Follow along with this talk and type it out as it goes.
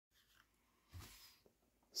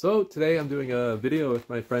So today I'm doing a video with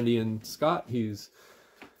my friend Ian Scott.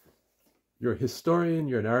 You're a historian,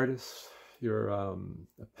 you're an artist, you're a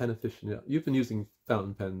pen aficionado. You've been using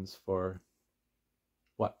fountain pens for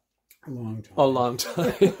what? A long time. A long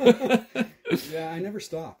time. Yeah, I never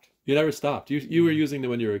stopped. You never stopped. You were using them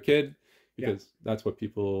when you were a kid because that's what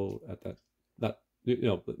people at that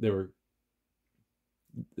they were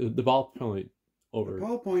the ballpoint over. The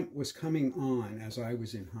ballpoint was coming on as I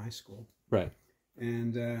was in high school. Right.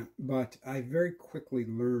 And but I very quickly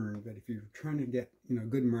learned that if you're trying to get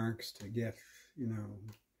good marks to get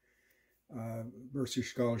bursary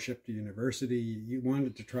scholarship to university, you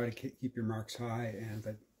wanted to try to keep your marks high, and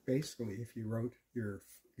that basically if you wrote your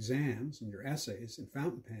exams and your essays in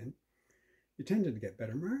fountain pen, you tended to get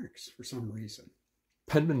better marks for some reason.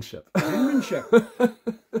 Penmanship. Penmanship.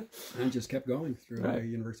 I just kept going through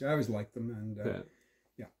university. I always liked them, and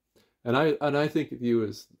yeah. And I think of you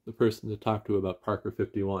as the person to talk to about Parker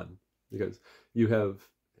 51, because you have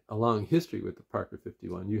a long history with the Parker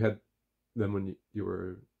 51. You had them when you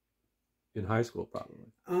were in high school, probably.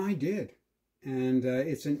 I did, and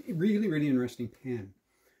it's a really, really interesting pen.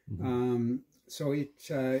 Mm-hmm. So it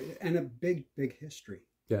and a big history.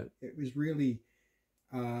 Yeah, it was really.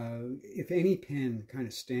 If any pen kind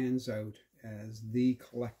of stands out as the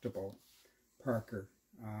collectible, Parker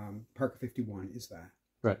 51 is that.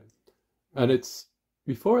 Right. And it's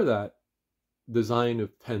before that, design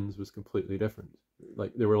of pens was completely different.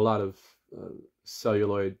 Like there were a lot of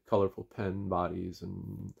celluloid, colorful pen bodies,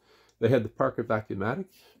 and they had the Parker Vacuumatic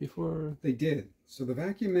before. They did. So the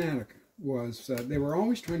Vacuumatic was they were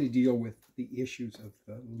always trying to deal with the issues of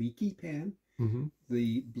the leaky pen, mm-hmm.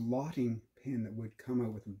 the blotting pen that would come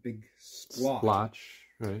out with a big splotch. Splotch,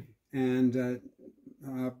 right? And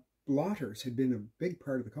blotters had been a big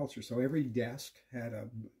part of the culture. So every desk had a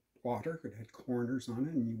blotter. It had corners on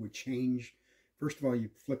it, and you would change. First of all,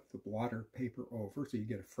 you flip the blotter paper over, so you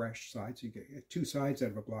get a fresh side. So you get two sides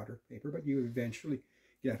out of a blotter paper, but you eventually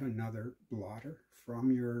get another blotter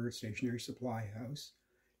from your stationery supply house.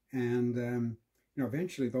 And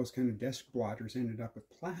eventually those kind of desk blotters ended up with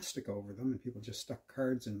plastic over them, and people just stuck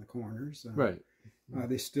cards in the corners. Right.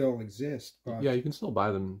 They still exist. But yeah, you can still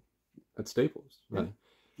buy them at Staples. Right.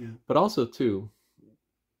 Yeah. But also, too,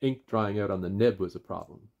 ink drying out on the nib was a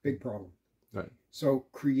problem. Big problem. Right. So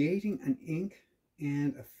creating an ink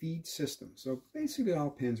and a feed system. So basically all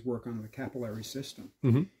pens work on the capillary system,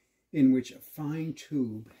 mm-hmm. in which a fine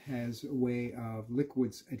tube has a way of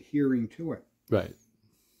liquids adhering to it. Right.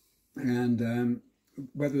 And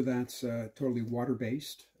whether that's totally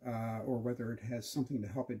water-based or whether it has something to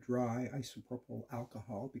help it dry, isopropyl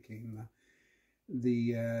alcohol became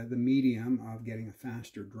the medium of getting a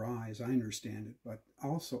faster dry, as I understand it, but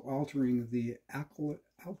also altering the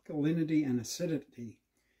alkalinity and acidity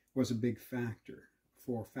was a big factor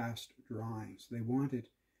for fast drying. So they wanted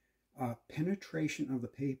penetration of the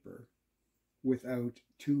paper without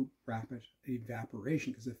too rapid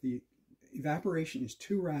evaporation, because if the evaporation is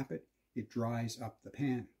too rapid, it dries up the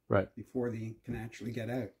pen before the ink can actually get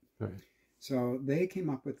out. Right. So they came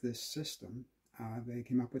up with this system. They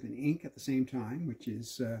came up with an ink at the same time, which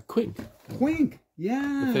is Quink. Quink,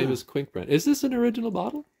 yeah. The famous Quink brand. Is this an original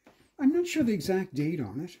bottle? I'm not sure the exact date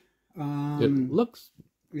on it. It looks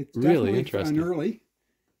it's really interesting. An early.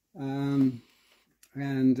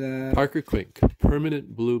 Parker Quink,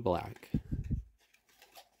 permanent blue black.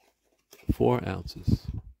 4 ounces.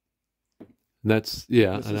 And that's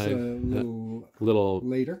This is a little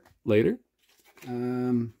later. Later.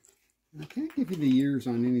 I can't give you the years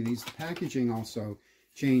on any of these. The packaging also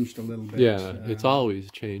changed a little bit. Yeah, it's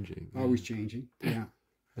always changing. Always changing, yeah.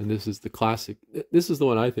 And this is the classic. This is the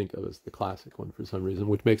one I think of as the classic one for some reason,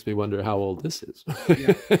 which makes me wonder how old this is.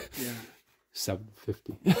 Yeah.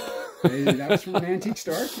 750. That was from an antique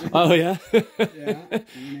store. Oh, yeah? Yeah.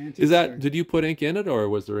 Is that, store. Did you put ink in it, or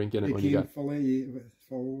was there ink in it when you got it? Full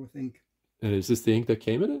with ink. And is this the ink that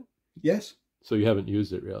came in it? Yes. So you haven't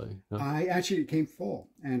used it really? No? It came full,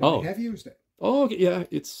 and I have used it. Oh, okay. Yeah,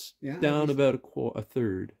 it's down about a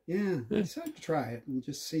third. Yeah, I decided to try it and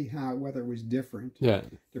just see whether it was different. Yeah,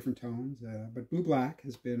 different tones. But blue black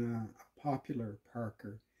has been a popular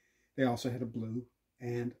Parker. They also had a blue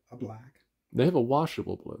and a black. They have a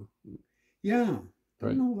washable blue. Yeah, I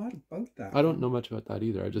don't know a lot about that. I don't know much about that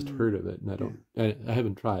either. I just heard of it, and I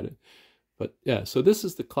haven't tried it. But yeah, so this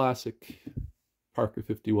is the classic Parker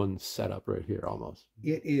 51 setup right here, almost.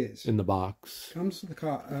 It is. In the box. Comes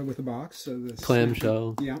with a box. So the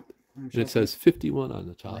clamshell. Yeah. And it says 51 on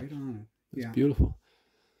the top. Right on it. It's beautiful.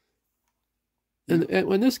 And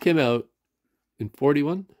when this came out in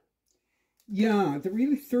 41? Yeah,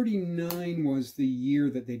 really 39 was the year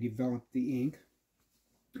that they developed the ink.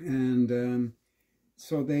 And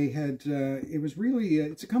so they had, it was really,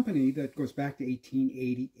 it's a company that goes back to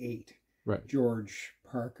 1888. Right. George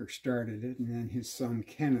Parker started it, and then his son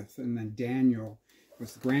Kenneth, and then Daniel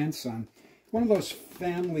was the grandson. One of those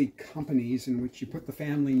family companies in which you put the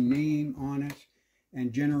family name on it,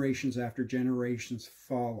 and generations after generations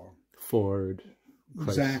follow. Ford, Chrysler.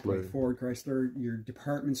 Exactly. Ford, Chrysler, your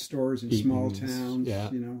department stores in Eaton's, small towns.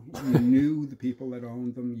 yeah. You know, you knew the people that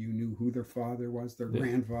owned them. You knew who their father was, their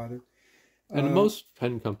grandfather. And most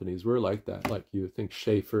pen companies were like that. Like you think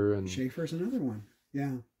Schaefer and Schaefer's another one.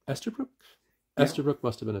 Yeah. Esterbrook. Yeah. Esterbrook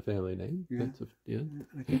must have been a family name. Yeah. Yeah.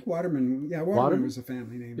 I think Waterman. Yeah, Waterman was a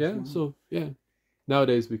family name. Yeah. As well. So yeah.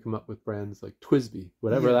 Nowadays we come up with brands like Twisby,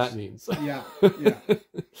 whatever Yes. that means. Yeah.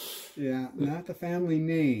 Yeah. Not the family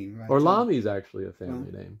name. Or Lamy is actually a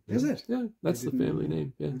family name. Yeah. Is it? Yeah, that's the family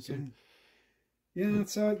name. Yeah. Okay. So. Yeah.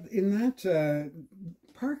 So in that,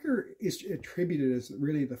 Parker is attributed as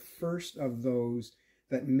really the first of those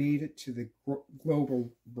that made it to the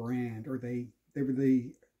global brand, or they were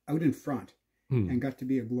the out in front and got to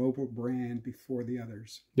be a global brand before the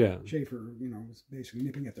others. Yeah. Schaefer, you know, was basically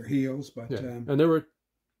nipping at their heels, but and there were,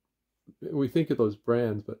 we think of those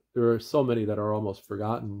brands, but there are so many that are almost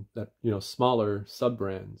forgotten, that, you know, smaller sub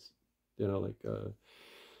brands, you know, like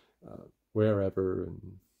Wherever, and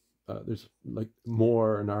there's like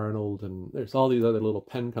Moore and Arnold, and there's all these other little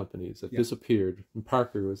pen companies that disappeared, and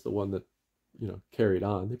Parker was the one that, you know, carried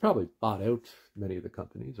on. They probably bought out many of the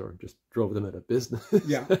companies, or just drove them out of business.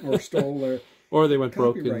 Yeah, or stole their or they went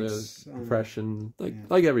broke in the copyrights, Depression,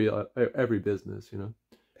 like every business, you know.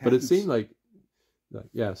 patents. But it seemed like,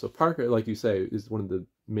 yeah. So Parker, like you say, is one of the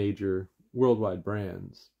major worldwide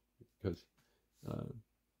brands, because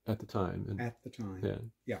at the time,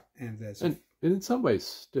 yeah, and in some ways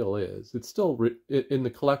still is. It's still in the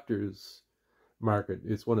collector's market.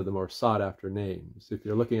 It's one of the more sought after names if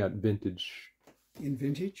you're looking at vintage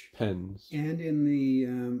pens. And in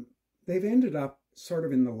the they've ended up sort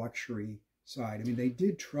of in the luxury side. I mean, they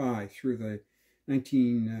did try through the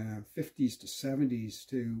 1950s to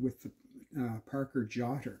 70s with the Parker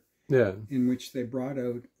Jotter, in which they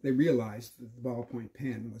realized that the ballpoint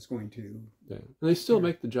pen was going to. Yeah, and they still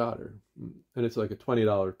make the Jotter, and it's like a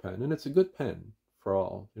 $20 pen, and it's a good pen for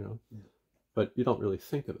all, you know. Yeah. But you don't really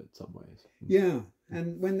think of it some ways. Yeah,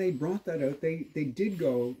 and when they brought that out, they did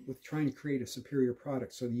go with trying to create a superior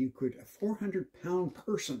product, so that you could, a 400-pound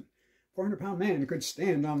person, 400-pound man could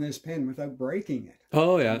stand on this pen without breaking it.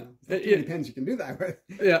 Oh yeah, too many pens you can do that with.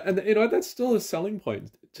 Yeah, and you know that's still a selling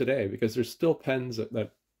point today, because there's still pens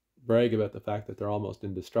that brag about the fact that they're almost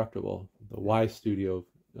indestructible. The Y Studio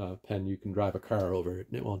pen, you can drive a car over it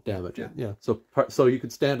and it won't damage it. Yeah. So you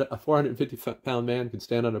could stand, a 450-pound man could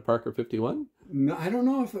stand on a Parker 51? No, I don't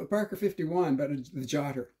know if a Parker 51, but the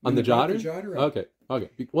Jotter. On the Jotter? The Jotter. Okay.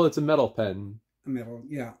 Well, it's a metal pen. A metal,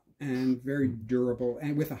 yeah. And very durable,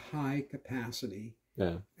 and with a high capacity.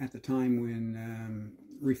 Yeah. At the time when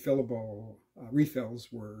refillable refills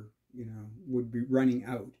were, you know, would be running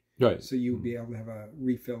out. Right. So you would be able to have a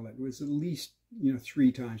refill that was at least, you know,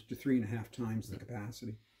 3 times to 3.5 times the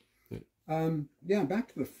capacity. Yeah,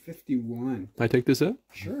 back to the 51. Can I take this out?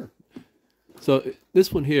 Sure. So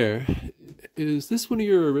this one here, is this one of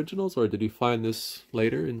your originals, or did you find this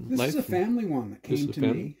later in life? This is a family one that came to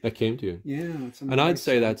me. That came to you? Yeah. And I'd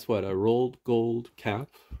say that's what, a rolled gold cap,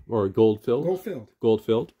 or gold filled? Gold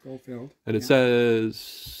filled. And it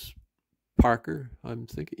says Parker, I'm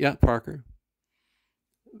thinking. Yeah, Parker.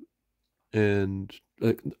 And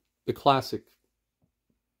the classic,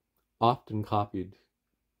 often copied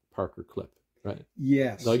Parker clip, right?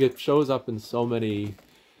 Yes. Like it shows up in so many,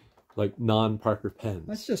 like, non-Parker pens.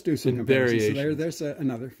 Let's just do some comparisons. So there's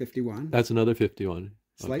another 51. That's another 51.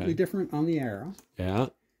 Slightly different on the arrow. Yeah.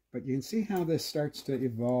 But you can see how this starts to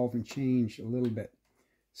evolve and change a little bit.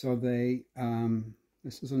 So they,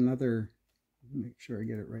 this is another, make sure I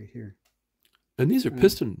get it right here. And these are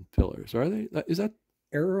piston fillers, are they? Is that?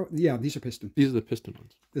 Arrow, yeah, these are piston. These are the piston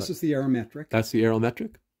ones. This is the aerometric. That's the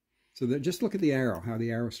aerometric? So just look at the arrow, how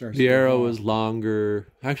the arrow starts. The arrow is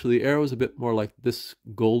longer. Actually, the arrow is a bit more like this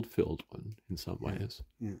gold-filled one in some ways.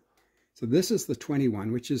 Yeah. So this is the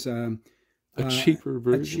 21, which is a cheaper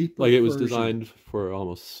version. Like it was designed for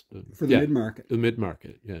almost... for the mid-market. The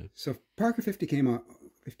mid-market, yeah. So Parker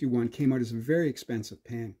 51 came out as a very expensive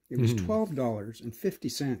pen. It was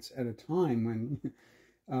 $12.50 at a time when...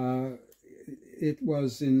 it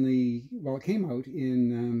was in the, well, it came out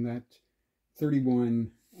in that 31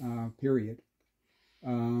 period.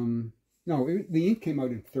 No, the ink came out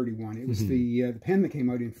in 31. It was the pen that came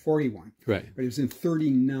out in 41. Right. But it was in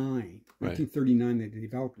 39. 1939 they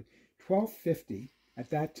developed it. $12.50 at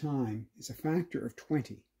that time is a factor of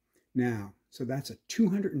 20 now. So that's a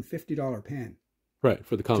 $250 pen. Right,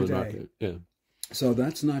 for the common today. market. Yeah. So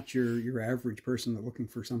that's not your average person that looking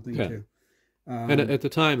for something to. And at the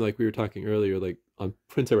time, like we were talking earlier, like on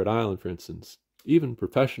Prince Edward Island, for instance, even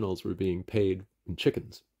professionals were being paid in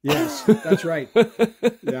chickens. Yes, that's right.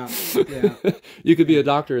 Yeah. You could be a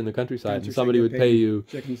doctor in the countryside, and somebody would pay you.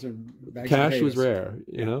 Chickens and bags cash of was rare,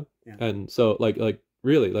 you know. And so, like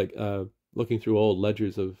really, like looking through old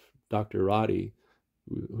ledgers of Dr. Roddy,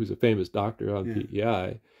 who's a famous doctor on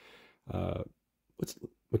PEI. What's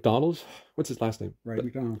McDonald's? What's his last name?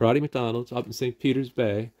 Roddy McDonald's up in St. Peter's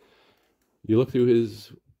Bay. You look through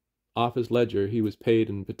his office ledger, he was paid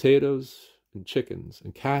in potatoes and chickens,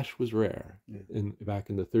 and cash was rare back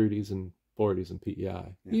in the 30s and 40s in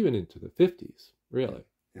PEI, even into the 50s, really.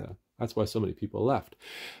 That's why so many people left.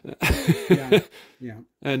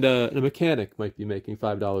 And a mechanic might be making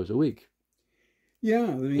 $5 a week. Yeah,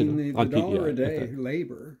 I mean, the $1 a day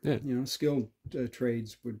labor, Yeah. Skilled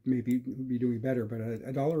trades would maybe be doing better, but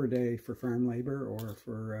 $1 a day for farm labor or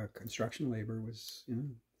for construction labor was,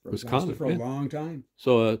 was common for a long time.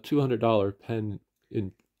 So a $200 pen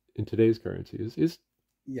in today's currency is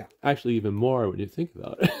actually even more when you think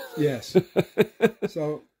about it. Yes.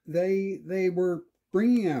 So they were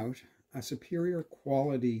bringing out a superior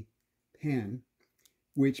quality pen,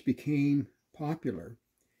 which became popular.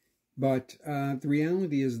 But the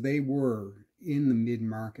reality is they were in the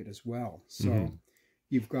mid-market as well. So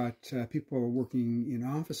you've got people working in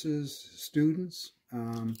offices, students.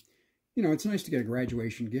 It's nice to get a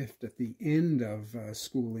graduation gift at the end of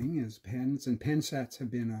schooling as pens. And pen sets have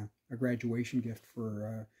been a graduation gift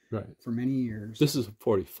for many years. This is a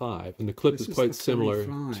 45, and the clip is quite similar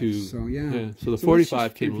to... So, so the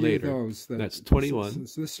 45 came later. That's 21.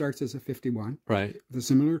 So this starts as a 51. Right. With a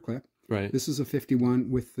similar clip. Right. This is a 51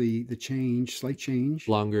 with the slight change.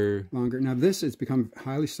 Longer. Now this has become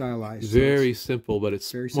highly stylized. Very simple, but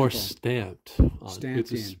it's more stamped.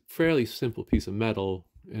 It's a fairly simple piece of metal,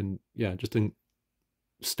 and just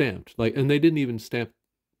stamped. And they didn't even stamp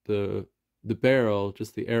the barrel,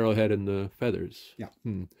 just the arrowhead and the feathers. Yeah.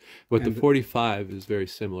 But the 45 is very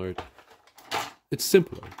similar. It's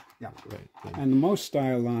simpler. Yeah. Right. And the most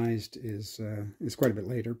stylized is quite a bit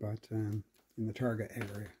later, but in the Targa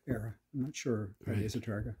era. I'm not sure if it is a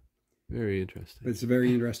Targa. Very interesting. But it's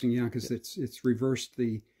very interesting, because it's reversed.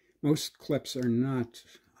 Most clips are not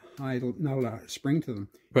not a lot of spring to them.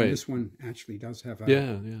 Right. And this one actually does have a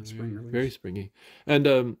spring release. Very springy.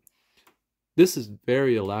 And this is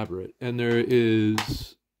very elaborate, and there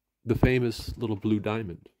is the famous little blue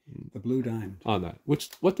diamond. The blue diamond. On that.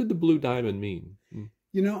 What did the blue diamond mean?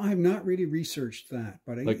 I have not really researched that,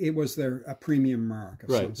 but it was a premium mark.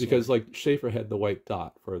 Right, because Schaefer had the white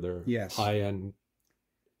dot for their high-end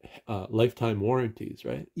lifetime warranties,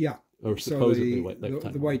 right? Yeah. Or supposedly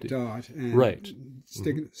the white dot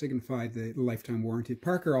signified the lifetime warranty.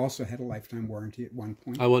 Parker also had a lifetime warranty at one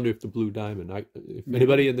point. I wonder if the blue diamond,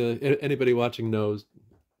 if anybody watching knows,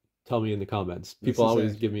 tell me in the comments. People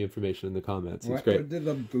always give me information in the comments. It's great.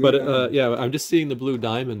 I'm just seeing the blue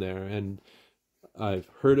diamond there, and I've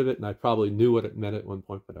heard of it, and I probably knew what it meant at one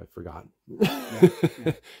point, but I've forgotten.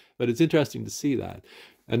 But it's interesting to see that.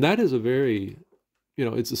 And that is a very,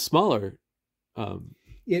 it's a smaller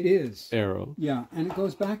it is arrow. Yeah, and it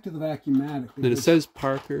goes back to the Vacuumatic. And it says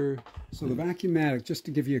Parker. So the Vacuumatic, just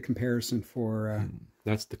to give you a comparison for...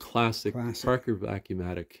 that's the classic Parker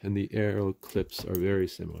Vacuumatic, and the arrow clips are very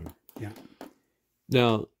similar. Yeah.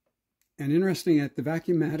 Now... And interesting, at the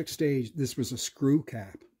Vacuumatic stage, this was a screw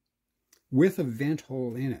cap with a vent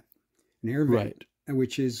hole in it, an air vent,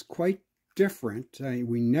 which is quite different.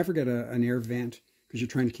 We never get an air vent because you're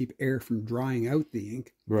trying to keep air from drying out the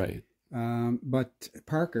ink. Right. But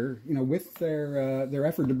Parker, with their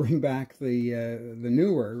effort to bring back the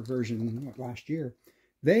newer version last year,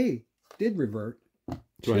 they did revert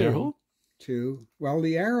to an air hole.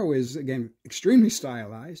 The arrow is again extremely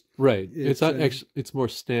stylized. Right. It's more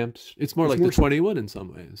stamped. It's more like the 21 in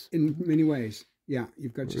some ways. In many ways. Yeah,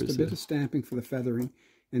 you've got just a bit of stamping for the feathering,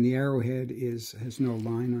 and the arrowhead has no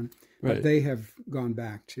line on it. Right. But they have gone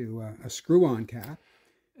back to a screw-on cap,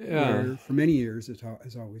 where for many years it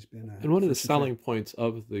has always been a... And one of the selling points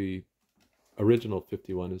of the original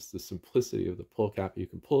 51 is the simplicity of the pull cap. You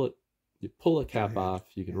can pull it, you pull a cap off,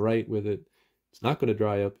 you can write with it. It's not going to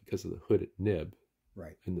dry up because of the hooded nib.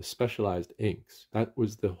 Right. And the specialized inks. That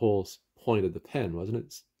was the whole point of the pen, wasn't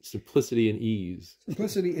it? Simplicity and ease.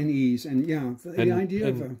 Simplicity and ease. And the idea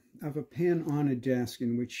of a pen on a desk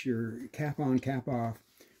in which you're cap on, cap off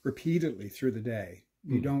repeatedly through the day.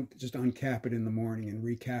 You don't just uncap it in the morning and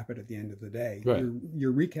recap it at the end of the day. Right.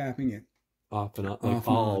 You're recapping it off and on, Off like and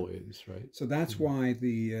on. always, right? So that's why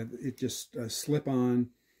the it just slip on,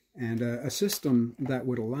 and a system that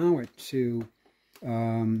would allow it to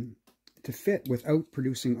fit without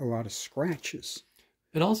producing a lot of scratches.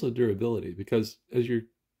 And also durability, because as you're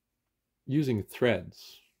using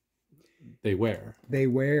threads, they wear. They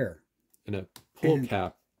wear. And a pull And-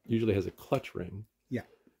 cap usually has a clutch ring. Yeah.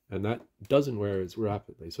 And that doesn't wear as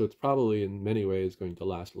rapidly. So it's probably in many ways going to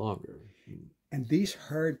last longer. And these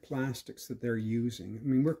hard plastics that they're using, I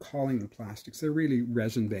mean, we're calling them plastics. They're really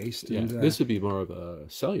resin-based. Yeah, And, this would be more of a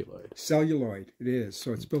celluloid. celluloid, it is.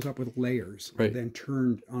 So it's built up with layers, Right. and then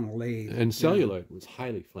turned on a lathe. And celluloid was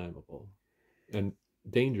highly flammable and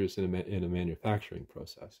dangerous in a manufacturing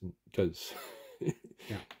process, because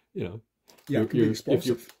Yeah. you know, Yeah, it can be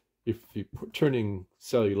explosive. if you're turning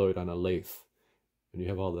celluloid on a lathe and you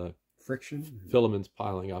have all the Friction. filaments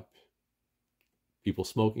piling up, people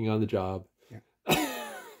smoking on the job,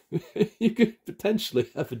 you could potentially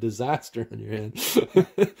have a disaster on your hands.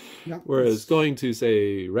 Yeah. Whereas going to,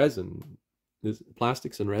 say, resin,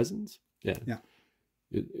 plastics and resins, yeah.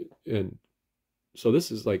 And so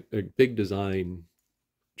this is like a big design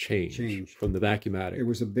change from the Vacuumatic. It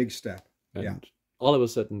was a big step. And Yeah. all of a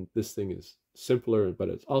sudden, this thing is simpler, but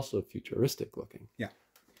it's also futuristic looking. Yeah.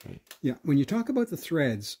 Right. Yeah. When you talk about the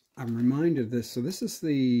threads, I'm reminded of this. So this is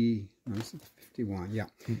the 51. Yeah.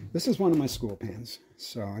 Mm-hmm. This is one of my school pens.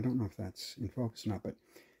 So I don't know if that's in focus or not, but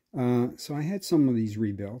so I had some of these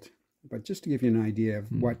rebuilt, but just to give you an idea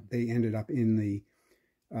of what they ended up in the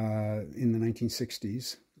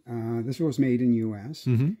 1960s. This was made in U.S.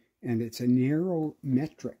 Mm-hmm. and it's a narrow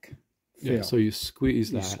metric fill. Yeah, so you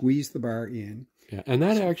squeeze You that. squeeze the bar in. Yeah, and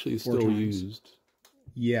that actually is 4 still times. used.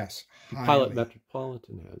 Yes, Pilot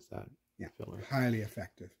Metropolitan has that filler. highly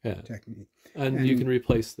effective Yeah. technique. And you can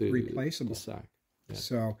replace the replaceable. sack. Yeah.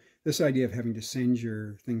 So this idea of having to send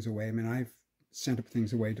your things away, I mean, I've sent up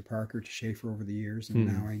things away to Parker, to Schaefer over the years, and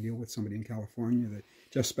now I deal with somebody in California that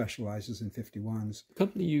just specializes in 51s. The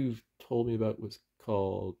company you've told me about was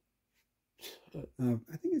called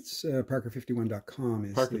I think it's Parker51.com.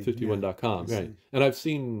 is Parker51.com, the- right? And I've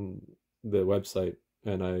seen the website,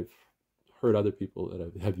 and I've heard other people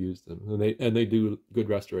that have used them, and they do good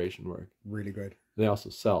restoration work. Really good. They also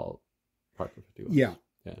sell Parker 51. Yeah.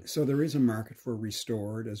 Yeah. So there is a market for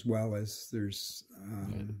restored, as well as there's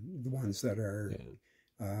the ones that are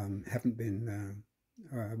haven't been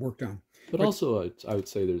worked on. But also, I would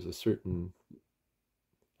say there's a certain,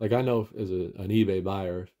 like, I know as an eBay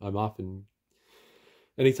buyer, I'm often,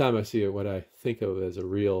 anytime I see what I think of as a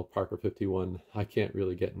real Parker 51, I can't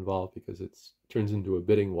really get involved because it turns into a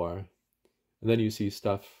bidding war. And then you see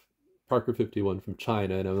stuff, Parker 51 from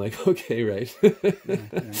China, and I'm like, okay, right.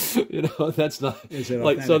 You know, that's not, Is it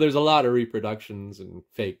like, so authentic? there's a lot of reproductions and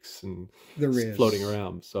fakes and There is. floating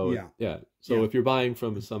around. So, So Yeah. if you're buying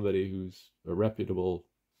from somebody who's a reputable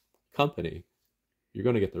company, you're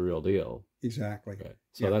going to get the real deal. Exactly. Right.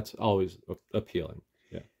 So that's always appealing.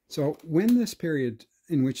 Yeah. So when this period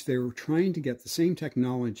in which they were trying to get the same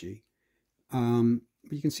technology,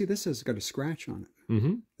 but you can see this has got a scratch on it.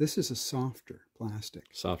 Mm-hmm. This is a softer plastic.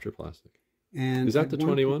 Softer plastic. And Is that at the one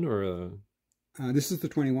 21 or a... this is the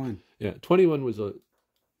 21. Yeah, 21 was a...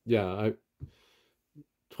 Yeah,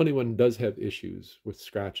 21 does have issues with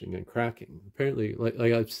scratching and cracking. Apparently,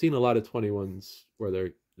 like I've seen a lot of 21s where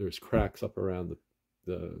there's cracks up around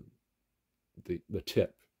the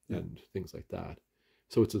tip and things like that.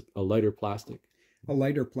 So it's a lighter plastic. A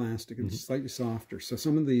lighter plastic and slightly softer. So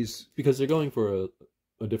some of these... Because they're going for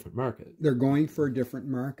a different market. They're going for a different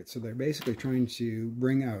market. So they're basically trying to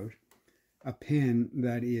bring out a pen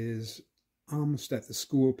that is almost at the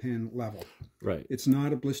school pen level. Right. It's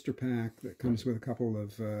not a blister pack that comes with a couple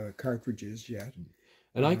of cartridges yet.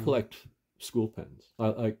 And I collect school pens.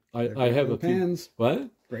 I Great have little a few. pens.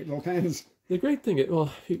 What? Great little pens. The great thing,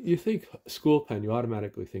 well, you think school pen, you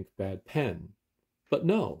automatically think bad pen. But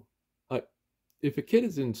no. If a kid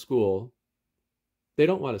is in school, they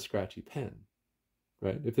don't want a scratchy pen.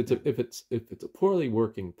 Right? If it's a poorly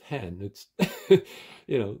working pen, it's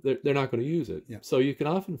they're not going to use it. Yeah. So you can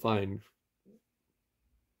often find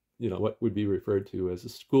what would be referred to as a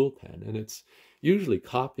school pen, and it's usually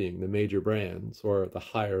copying the major brands or the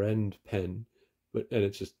higher end pen, and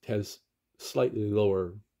it just has slightly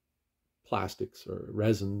lower plastics or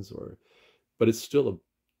resins, but it's still a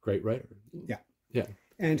great writer. Yeah. Yeah.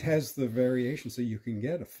 And has the variation, so you can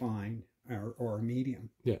get a fine or a medium.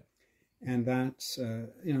 Yeah. And that's,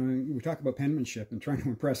 we talk about penmanship and trying to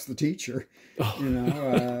impress the teacher.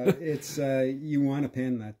 Oh. It's you want a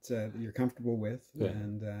pen that you're comfortable with. Yeah.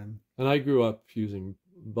 And I grew up using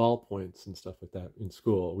ballpoints and stuff like that in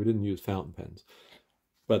school. We didn't use fountain pens.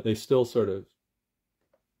 but they still sort of,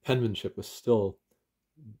 penmanship was still,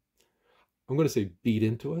 I'm going to say, beat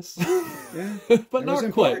into us. Yeah. But not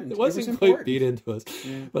quite. It wasn't quite beat into us.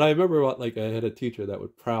 Yeah. But I remember I had a teacher that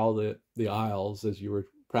would prowl the aisles as you were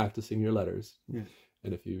practicing your letters. Yeah.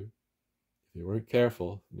 And if you weren't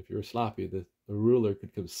careful, and if you were sloppy, the ruler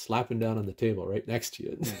could come slapping down on the table right next to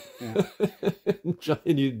you. Yeah.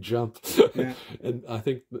 And you'd jump. Yeah. And I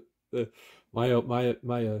think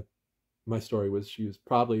my story was, she was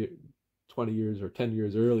probably 20 years or 10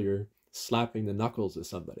 years earlier slapping the knuckles of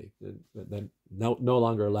somebody, and then no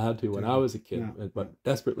longer allowed to when I was a kid, but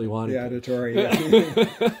desperately wanted the to. auditory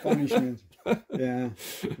punishment. Yeah,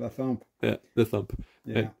 the thump. Yeah, the thump.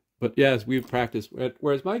 Yeah. But yes, we've practiced.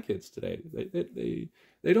 Whereas my kids today,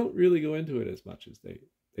 they don't really go into it as much as they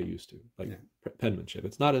used to, like penmanship.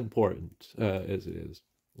 It's not important as it is,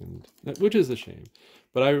 and which is a shame.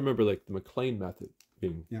 But I remember like the McLean method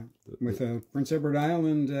being with Prince Edward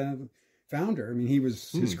Island founder. I mean,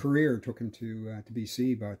 his career took him to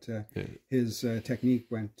BC, but his technique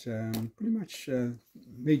went pretty much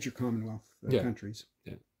major Commonwealth countries.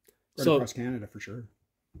 Yeah, right across Canada for sure.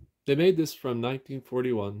 They made this from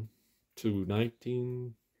 1941 to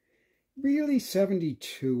 19. Really,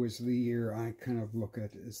 72 is the year I kind of look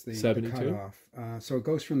at as the cutoff. So it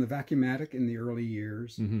goes from the vacuumatic in the early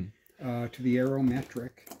years to the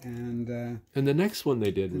aerometric, and the next one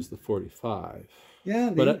they did was the 45.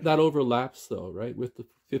 Yeah, but that overlaps though, right, with the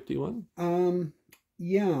 51?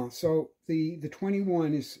 Yeah. So the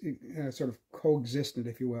 21 is sort of coexistent,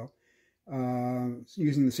 if you will,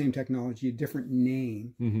 using the same technology, a different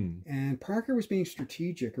name. And Parker was being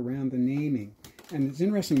strategic around the naming. And it's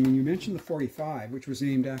interesting when you mentioned the 45, which was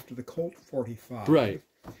named after the Colt 45. Right.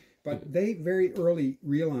 But they very early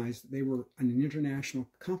realized that they were an international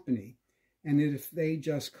company, and that if they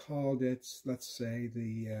just called it, let's say,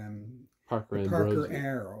 the Parker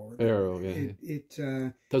Arrow. It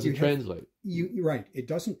doesn't translate. Right. It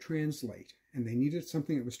doesn't translate. And they needed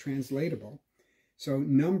something that was translatable. So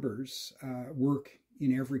numbers work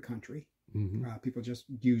in every country. People just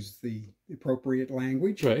use the appropriate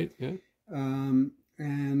language. Right, yeah. And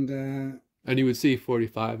you would see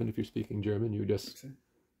 45, and if you're speaking German, you would just...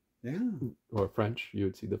 Yeah. Or French, you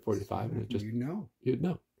would see the 45, and it just... You'd know,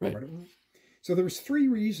 right. What it was. So there was 3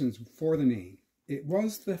 reasons for the name. It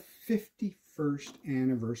was the 51st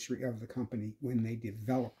anniversary of the company when they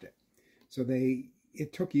developed it. So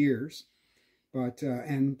it took years, but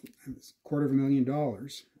and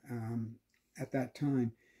 $250,000 at that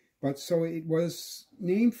time. But so it was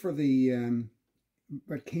named for the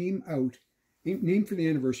named for the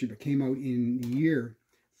anniversary, but came out in the year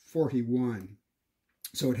 41.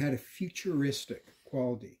 So it had a futuristic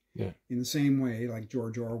quality. Yeah. In the same way, like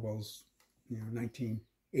George Orwell's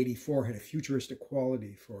 1984 had a futuristic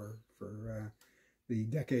quality for the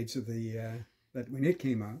decades of that when it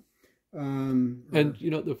came out. And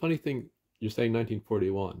the funny thing, you're saying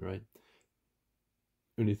 1941, right?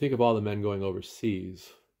 When you think of all the men going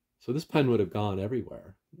overseas, so this pen would have gone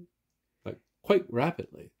everywhere, like quite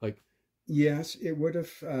rapidly. Like, yes, it would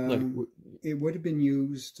have. It would have been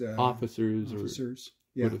used. Officers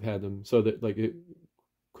would have had them, so that like it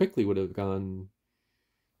quickly would have gone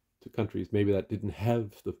to countries maybe that didn't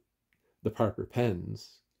have the Parker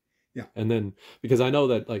pens. Yeah. And then, because I know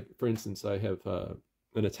that, like, for instance, I have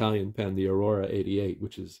an Italian pen, the Aurora 88,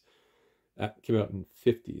 which came out in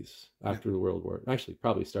the 50s after the World War. Actually,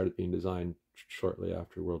 probably started being designed shortly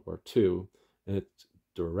after World War II, and it's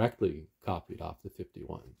directly copied off the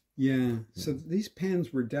 51. Yeah. So these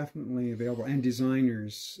pens were definitely available, and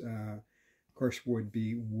designers, of course, would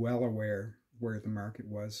be well aware where the market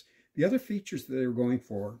was. The other features that they were going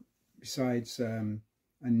for, besides a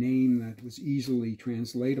name that was easily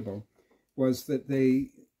translatable, was that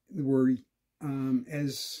they were,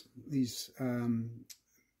 as these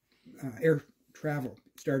air travel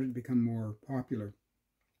started to become more popular,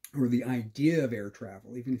 or the idea of air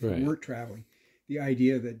travel, even if you weren't traveling, the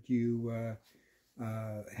idea that you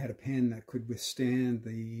had a pen that could withstand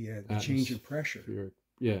the change in pressure.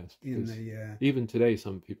 Yes, even today,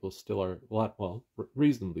 some people still are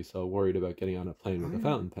reasonably so, worried about getting on a plane with a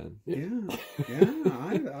fountain pen. Yeah.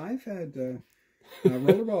 I've had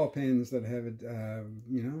rollerball pens that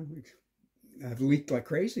have leaked like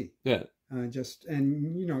crazy. Yeah.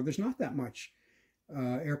 There's not that much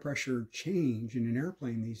air pressure change in an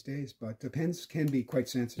airplane these days, but the pens can be quite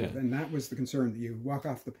sensitive, and that was the concern, that you walk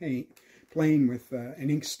off the plane with an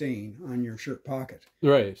ink stain on your shirt pocket.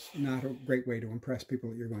 Right. Not a great way to impress people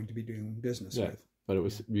that you're going to be doing business with. But it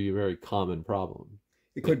would be a very common problem.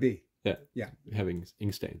 It could be. Yeah. Having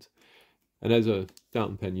ink stains. And as a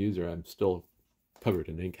fountain pen user, I'm still covered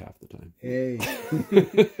in ink half the time. Hey.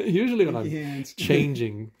 Usually when I'm Hands.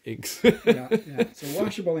 changing inks. Yeah. So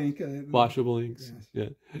washable ink. Washable inks.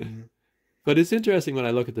 Yes. Yeah. But it's interesting when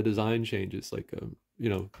I look at the design changes, like, you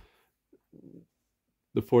know,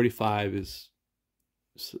 the 45 is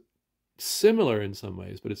similar in some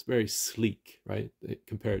ways, but it's very sleek, right?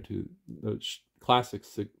 Compared to the classic,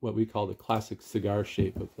 what we call the classic cigar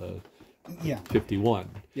shape of the 51.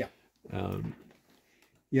 Yeah.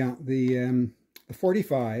 Yeah, the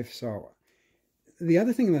 45. So the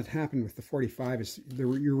other thing that happened with the 45 is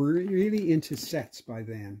you were really into sets by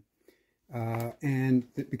then. And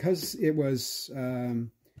because it was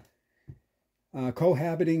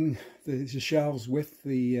cohabiting the shelves with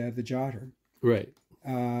the jotter, right?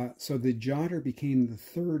 So the jotter became the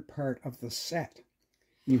third part of the set.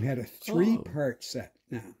 You had a three-part set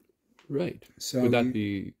now, right? So would that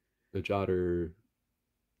be the jotter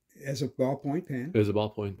as a ballpoint pen? As a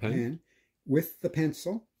ballpoint pen with the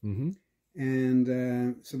pencil, and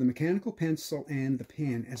so the mechanical pencil and the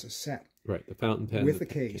pen as a set. Right, the fountain pen with the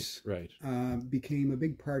case, right, became a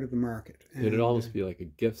big part of the market. And it'd almost be like a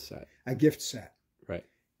gift set. A gift set, right?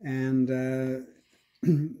 And so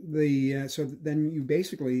then you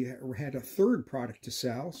basically had a third product to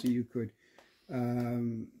sell, so you could,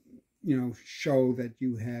 you know, show that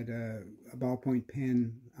you had a ballpoint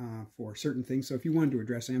pen for certain things. So if you wanted to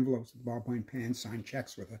address envelopes with a ballpoint pen, sign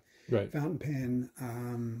checks with a fountain pen,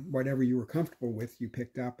 whatever you were comfortable with, you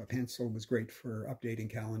picked up. A pencil was great for updating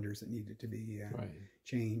calendars that needed to be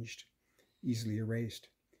changed, easily erased.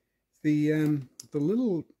 The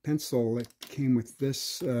little pencil that came with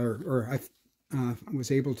this, or I was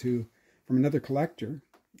able to, from another collector,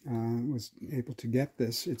 was able to get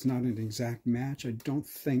this. It's not an exact match, I don't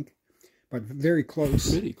think, but very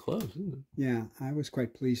close. Pretty close, isn't it? Yeah, I was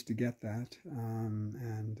quite pleased to get that.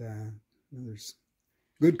 And there's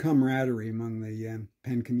good camaraderie among the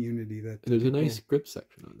pen community. There's a nice grip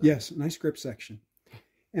section on that. Yes, nice grip section.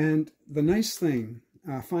 And the nice thing,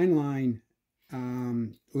 fine line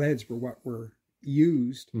leads were what were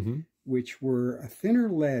used, which were a thinner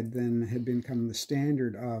lead than had become the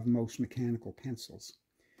standard of most mechanical pencils,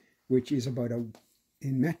 which is about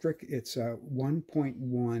in metric, it's a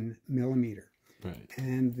 1.1 millimeter. Right.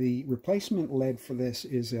 And the replacement lead for this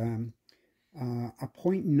is a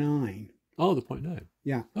 0.9. Oh, the 0.9.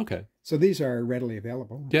 Yeah. Okay. So these are readily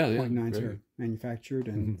available. Yeah, 0.9s are manufactured,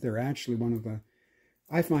 and they're actually one of the,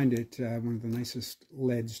 I find it one of the nicest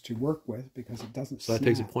leads to work with because it doesn't snap. So that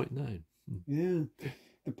takes a 0.9. Yeah.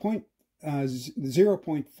 The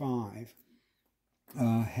 0.5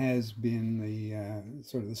 has been the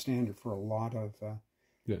sort of the standard for a lot of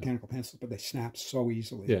mechanical pencils, but they snap so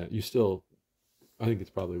easily. Yeah, I think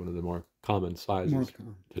it's probably one of the more common sizes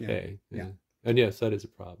today. Yeah. And yes, that is a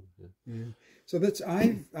problem. Yeah. So that's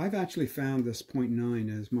I've actually found this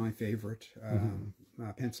 0.9 as my favorite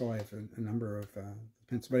pencil. I have a number of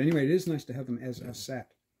pencils, but anyway, it is nice to have them as a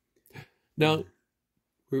set. Now,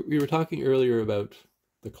 we were talking earlier about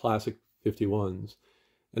the classic 51s,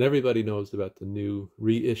 and everybody knows about the new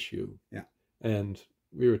reissue. Yeah. And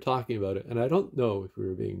we were talking about it, and I don't know if we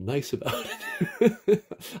were being nice about it.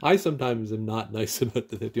 I sometimes am not nice about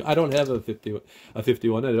the 51. I don't have a 51.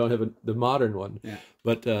 I don't have the modern one. Yeah.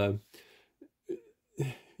 But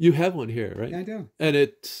you have one here, right? Yeah, I do. And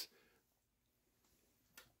it's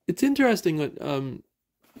interesting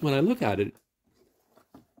when I look at it.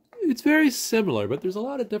 It's very similar, but there's a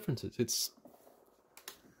lot of differences.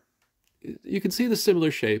 You can see the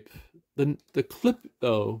similar shape. The clip,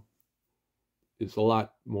 though, is a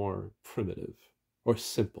lot more primitive or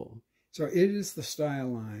simple. So it is the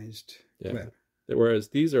stylized clip. Whereas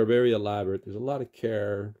these are very elaborate. There's a lot of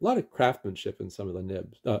care, a lot of craftsmanship in some of the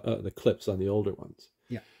nibs, the clips on the older ones.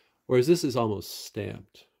 Yeah. Whereas this is almost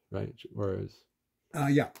stamped, right? Whereas.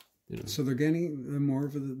 Yeah. You know. So they're getting more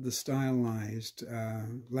of the stylized,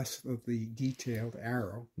 less of the detailed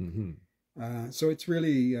arrow. So it's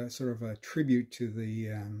really sort of a tribute to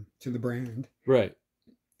the brand. Right.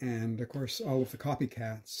 And of course, all of the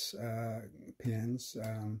copycats pens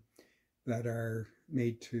that are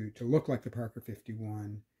made to look like the Parker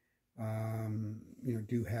 51,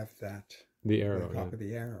 do have that. The arrow. The top of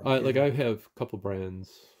the arrow. Like I have a couple brands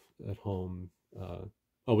at home,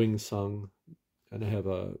 a Wing Sung, and I have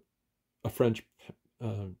a French,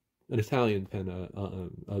 an Italian pen,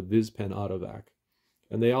 a Viz pen Autovac,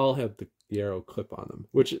 and they all have the arrow clip on them,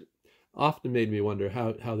 which often made me wonder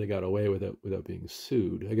how they got away with it without being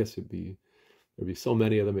sued. I guess there'd be so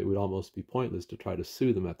many of them, it would almost be pointless to try to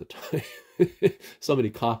sue them at the time. So many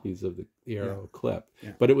copies of the arrow clip.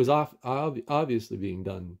 Yeah. But it was obviously being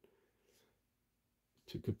done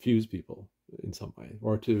to confuse people in some way,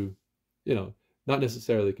 or to, not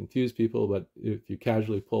necessarily confuse people, but if you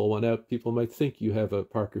casually pull one out, people might think you have a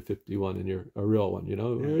Parker 51 and you're a real one,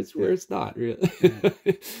 where it's not really.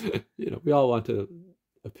 We all want to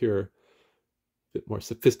appear a bit more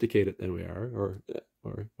sophisticated than we are,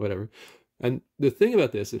 or whatever. And the thing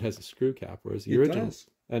about this, it has a screw cap, whereas the original.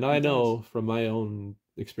 And I know from my own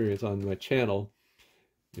experience on my channel,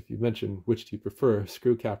 if you mention which do you prefer,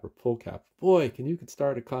 screw cap or pull cap, boy, you could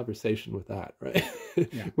start a conversation with that, right?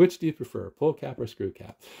 Yeah. Which do you prefer, pull cap or screw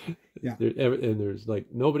cap? Yeah. And there's like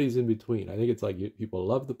nobody's in between. I think it's like people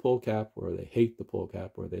love the pull cap, or they hate the pull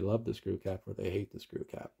cap, or they love the screw cap, or they hate the screw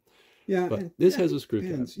cap. Yeah. But this has a screw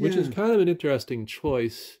cap, which is kind of an interesting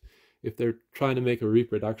choice if they're trying to make a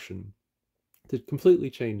reproduction to completely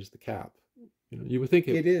change the cap. You would think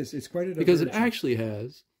it is. It's quite a divergence. because it actually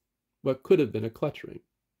has what could have been a clutch ring.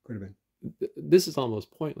 Could have been. This is almost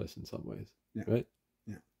pointless in some ways, right?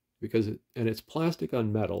 Yeah. Because it's plastic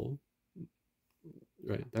on metal,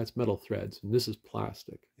 right? That's metal threads, and this is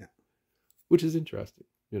plastic. Yeah. Which is interesting,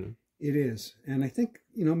 It is, and I think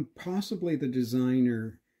possibly the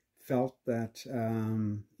designer felt that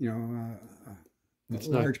a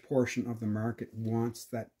large portion of the market wants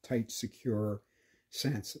that tight, secure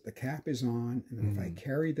sense that the cap is on, and if I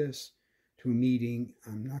carry this to a meeting,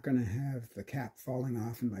 I'm not going to have the cap falling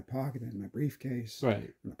off in my pocket, in my briefcase,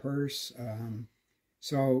 right, in the purse.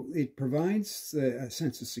 So it provides a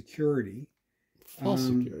sense of security. False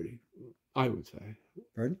security, I would say.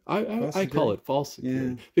 Pardon? I call it false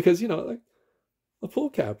security. Yeah. Because, like a pull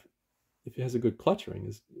cap, if it has a good clutch ring,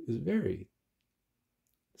 is very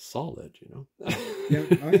solid, Yeah,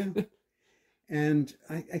 oh yeah. And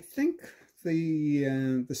I think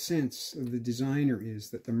the sense of the designer is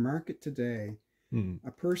that the market today,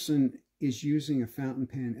 a person is using a fountain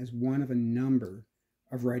pen as one of a number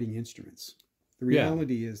of writing instruments. The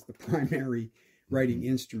reality is the primary writing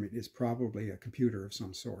instrument is probably a computer of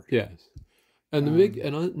some sort. Yes. And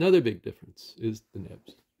another big difference is the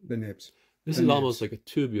nibs. The nibs. This is almost like a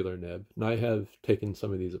tubular nib, and I have taken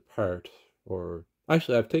some of these apart, or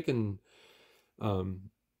actually I've taken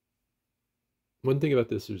one thing about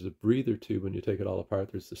this, there's a breather tube when you take it all apart.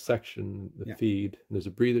 There's the section, the feed, and there's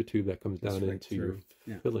a breather tube that comes down into your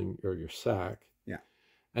filling or your sack. Yeah.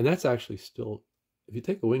 And that's actually still, if you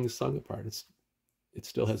take a wing sung apart, it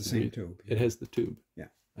still has the same tube. It has the tube. Yeah.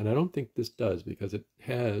 And I don't think this does, because it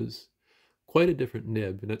has quite a different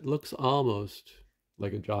nib, and it looks almost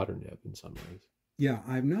like a jotter nib in some ways. Yeah,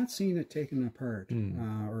 I've not seen it taken apart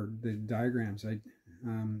or the diagrams.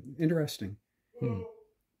 Interesting.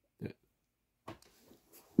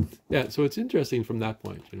 Yeah, so it's interesting from that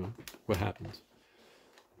point, what happens.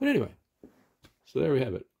 But anyway, so there we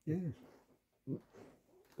have it. Yeah.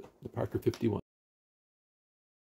 The Parker 51.